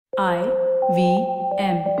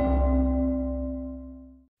IVM.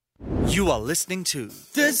 You are listening to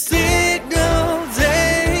The Signal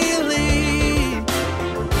Daily.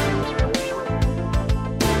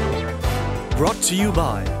 Brought to you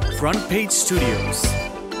by Front Page Studios.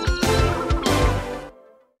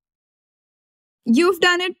 You've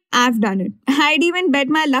done it, I've done it. I'd even bet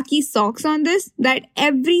my lucky socks on this that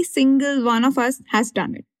every single one of us has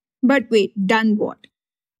done it. But wait, done what?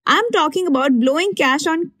 I'm talking about blowing cash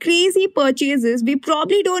on crazy purchases we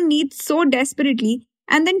probably don't need so desperately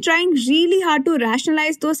and then trying really hard to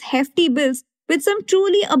rationalize those hefty bills with some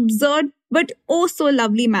truly absurd but oh so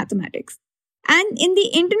lovely mathematics. And in the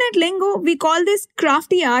internet lingo, we call this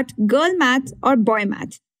crafty art girl math or boy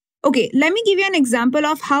math. Okay, let me give you an example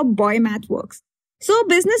of how boy math works. So a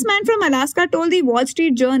businessman from Alaska told the Wall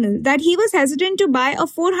Street Journal that he was hesitant to buy a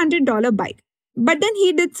 $400 bike. But then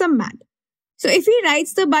he did some math. So if he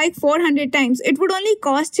rides the bike 400 times, it would only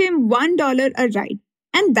cost him $1 a ride.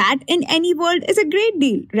 And that in any world is a great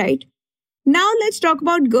deal, right? Now let's talk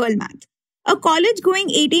about girl math. A college-going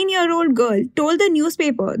 18-year-old girl told the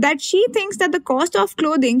newspaper that she thinks that the cost of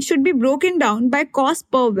clothing should be broken down by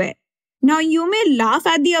cost per wear. Now you may laugh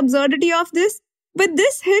at the absurdity of this, but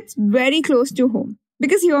this hits very close to home.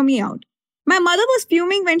 Because hear me out. My mother was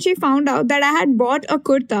fuming when she found out that I had bought a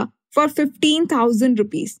kurta for 15,000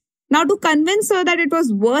 rupees. Now, to convince her that it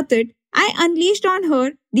was worth it, I unleashed on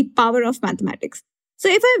her the power of mathematics. So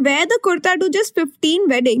if I wear the kurta to just 15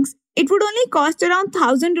 weddings, it would only cost around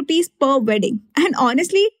 1,000 rupees per wedding. And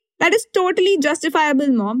honestly, that is totally justifiable,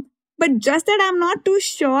 Mom. But just that I'm not too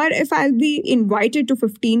sure if I'll be invited to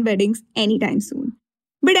 15 weddings anytime soon.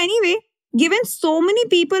 But anyway, given so many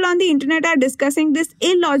people on the internet are discussing this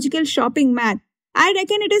illogical shopping math, I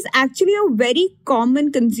reckon it is actually a very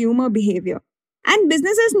common consumer behavior. And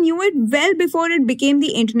businesses knew it well before it became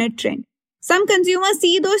the internet trend. Some consumers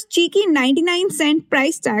see those cheeky 99-cent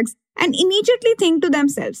price tags and immediately think to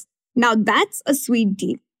themselves, now that's a sweet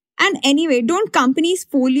deal. And anyway, don't companies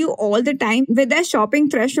fool you all the time with their shopping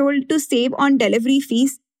threshold to save on delivery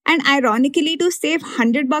fees? And ironically, to save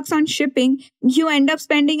 $100 on shipping, you end up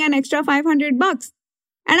spending an extra $500. And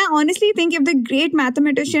I honestly think if the great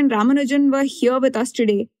mathematician Ramanujan were here with us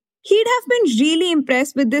today, he'd have been really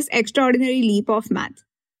impressed with this extraordinary leap of math.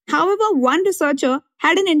 However, one researcher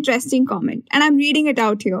had an interesting comment, and I'm reading it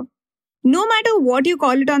out here. No matter what you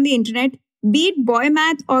call it on the internet, be it boy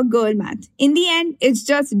math or girl math, in the end, it's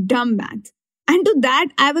just dumb math. And to that,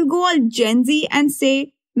 I will go all Gen Z and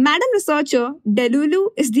say, Madam Researcher, Delulu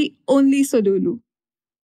is the only Solulu.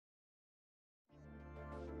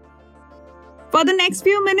 For the next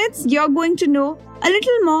few minutes, you're going to know a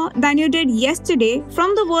little more than you did yesterday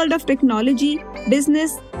from the world of technology,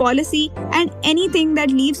 business, policy, and anything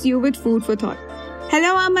that leaves you with food for thought.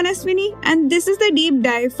 Hello, I'm Manaswini, and this is the deep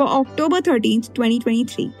dive for October 13th,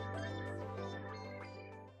 2023.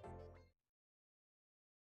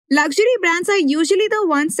 Luxury brands are usually the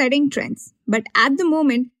ones setting trends, but at the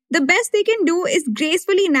moment, the best they can do is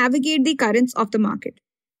gracefully navigate the currents of the market.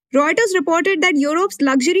 Reuters reported that Europe's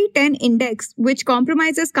Luxury 10 Index, which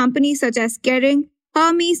comprises companies such as Kering,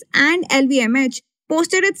 Hermes, and LVMH,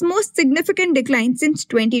 posted its most significant decline since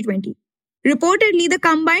 2020. Reportedly, the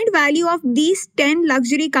combined value of these 10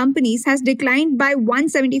 luxury companies has declined by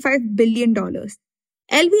 $175 billion.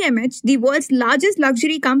 LVMH, the world's largest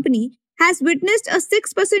luxury company, has witnessed a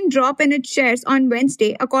 6% drop in its shares on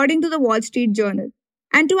Wednesday, according to the Wall Street Journal.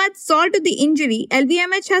 And to add salt to the injury,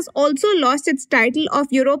 LVMH has also lost its title of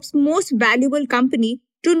Europe's most valuable company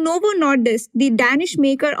to Novo Nordisk, the Danish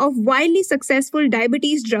maker of wildly successful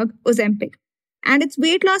diabetes drug Ozempic, and its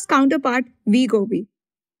weight loss counterpart Wegovy.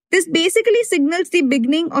 This basically signals the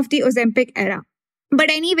beginning of the Ozempic era.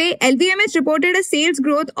 But anyway, LVMH reported a sales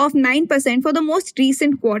growth of 9% for the most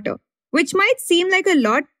recent quarter, which might seem like a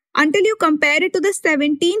lot until you compare it to the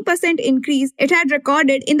 17% increase it had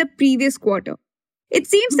recorded in the previous quarter. It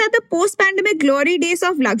seems that the post-pandemic glory days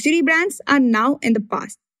of luxury brands are now in the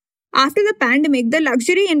past. After the pandemic, the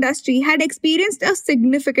luxury industry had experienced a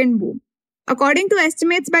significant boom. According to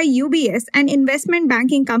estimates by UBS, an investment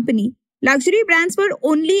banking company, luxury brands were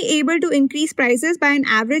only able to increase prices by an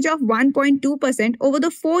average of 1.2% over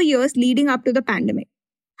the 4 years leading up to the pandemic.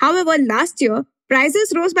 However, last year,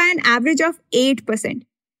 prices rose by an average of 8%.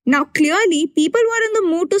 Now, clearly, people were in the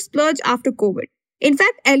mood to splurge after COVID. In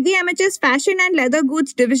fact, LVMH's fashion and leather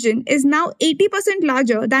goods division is now 80%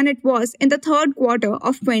 larger than it was in the third quarter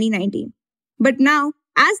of 2019. But now,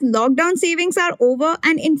 as lockdown savings are over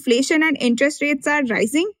and inflation and interest rates are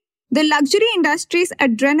rising, the luxury industry's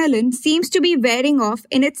adrenaline seems to be wearing off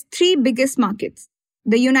in its three biggest markets,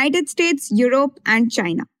 the United States, Europe, and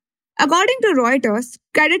China. According to Reuters,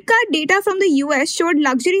 credit card data from the US showed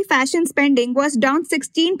luxury fashion spending was down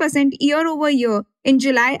 16% year over year in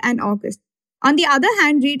July and August. On the other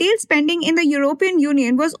hand, retail spending in the European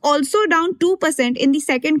Union was also down 2% in the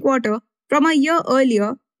second quarter from a year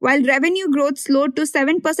earlier, while revenue growth slowed to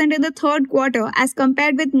 7% in the third quarter as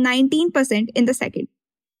compared with 19% in the second.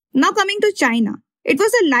 Now coming to China. It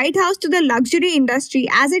was a lighthouse to the luxury industry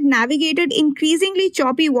as it navigated increasingly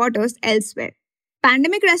choppy waters elsewhere.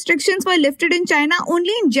 Pandemic restrictions were lifted in China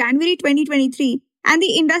only in January 2023, and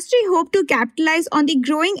the industry hoped to capitalize on the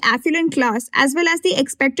growing affluent class as well as the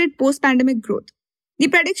expected post-pandemic growth. The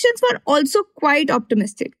predictions were also quite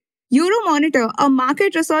optimistic. Euromonitor, a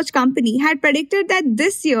market research company, had predicted that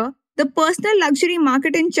this year, the personal luxury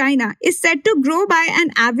market in China is set to grow by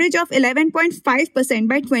an average of 11.5%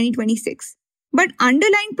 by 2026. But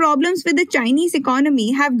underlying problems with the Chinese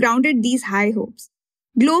economy have grounded these high hopes.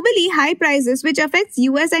 Globally, high prices, which affects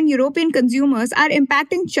US and European consumers, are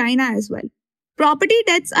impacting China as well. Property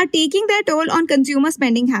debts are taking their toll on consumer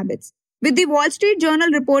spending habits, with the Wall Street Journal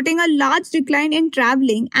reporting a large decline in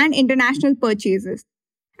traveling and international purchases.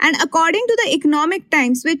 And according to the Economic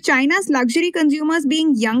Times, with China's luxury consumers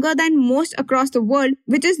being younger than most across the world,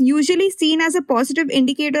 which is usually seen as a positive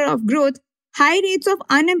indicator of growth, high rates of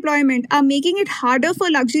unemployment are making it harder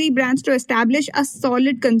for luxury brands to establish a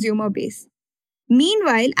solid consumer base.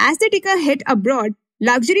 Meanwhile, as they take a hit abroad,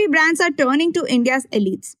 luxury brands are turning to India's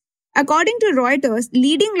elites. According to Reuters,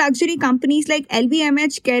 leading luxury companies like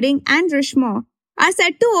LVMH, Kering, and Richemont are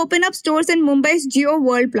set to open up stores in Mumbai's Jio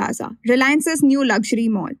World Plaza, Reliance's new luxury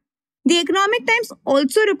mall. The Economic Times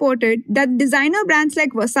also reported that designer brands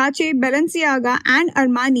like Versace, Balenciaga, and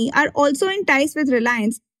Armani are also in ties with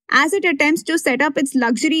Reliance as it attempts to set up its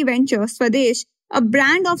luxury venture, Swadesh, a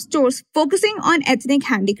brand of stores focusing on ethnic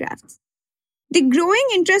handicrafts. The growing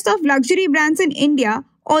interest of luxury brands in India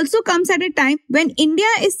also comes at a time when India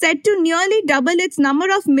is set to nearly double its number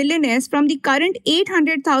of millionaires from the current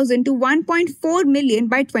 800,000 to 1.4 million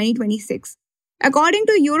by 2026. According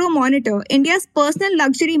to Euromonitor, India's personal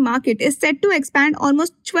luxury market is set to expand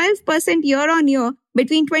almost 12% year-on-year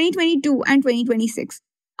between 2022 and 2026.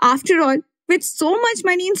 After all, with so much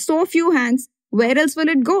money in so few hands, where else will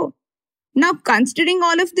it go? Now, considering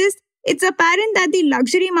all of this, it's apparent that the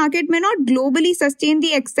luxury market may not globally sustain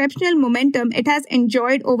the exceptional momentum it has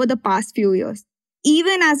enjoyed over the past few years,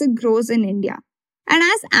 even as it grows in India. And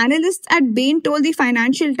as analysts at Bain told the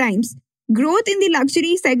Financial Times, growth in the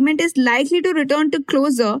luxury segment is likely to return to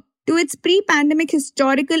closer to its pre-pandemic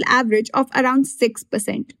historical average of around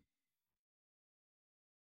 6%.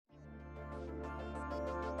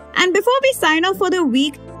 And before we sign off for the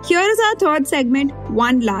week, here is our third segment,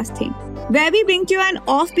 One Last Thing, where we bring to you an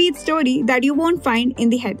offbeat story that you won't find in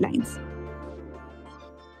the headlines.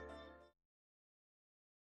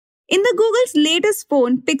 In the Google's latest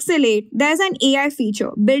phone, Pixel 8, there's an AI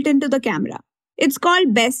feature built into the camera. It's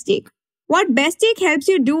called Best Take. What Best Take helps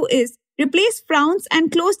you do is replace frowns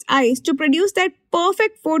and closed eyes to produce that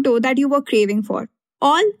perfect photo that you were craving for,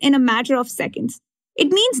 all in a matter of seconds. It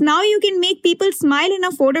means now you can make people smile in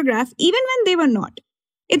a photograph even when they were not.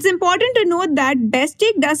 It's important to note that Best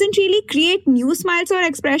Take doesn't really create new smiles or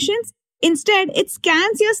expressions. Instead, it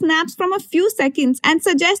scans your snaps from a few seconds and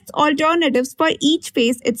suggests alternatives for each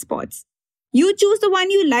face it spots. You choose the one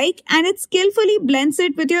you like and it skillfully blends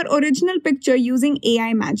it with your original picture using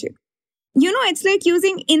AI magic. It's like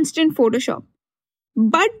using instant Photoshop.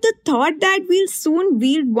 But the thought that we'll soon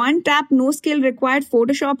wield one-tap, no-skill required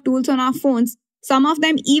Photoshop tools on our phones, some of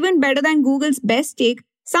them even better than Google's Best Take,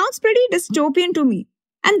 sounds pretty dystopian to me.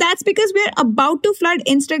 And that's because we're about to flood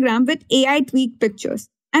Instagram with AI-tweaked pictures.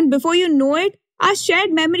 And before you know it, our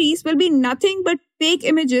shared memories will be nothing but fake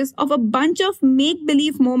images of a bunch of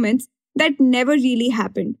make-believe moments that never really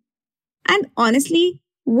happened. And honestly,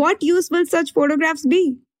 what use will such photographs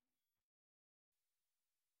be?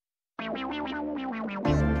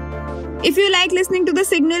 If you like listening to The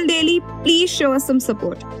Signal Daily, please show us some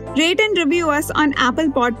support. Rate and review us on Apple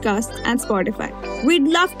Podcasts and Spotify. We'd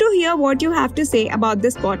love to hear what you have to say about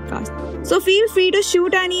this podcast. So feel free to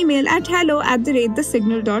shoot an email at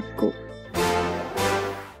hello@thesignal.co.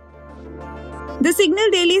 The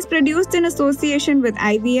Signal Daily is produced in association with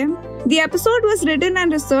IVM. The episode was written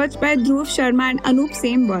and researched by Dhruv Sharma and Anup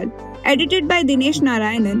Semwal, edited by Dinesh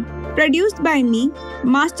Narayanan, produced by me,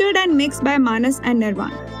 mastered and mixed by Manas and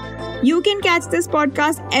Nirvan. You can catch this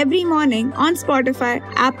podcast every morning on Spotify,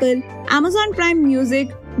 Apple, Amazon Prime Music,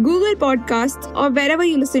 Google Podcasts, or wherever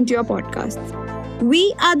you listen to your podcasts.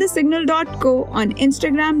 We are thesignal.co on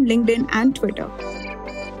Instagram, LinkedIn, and Twitter.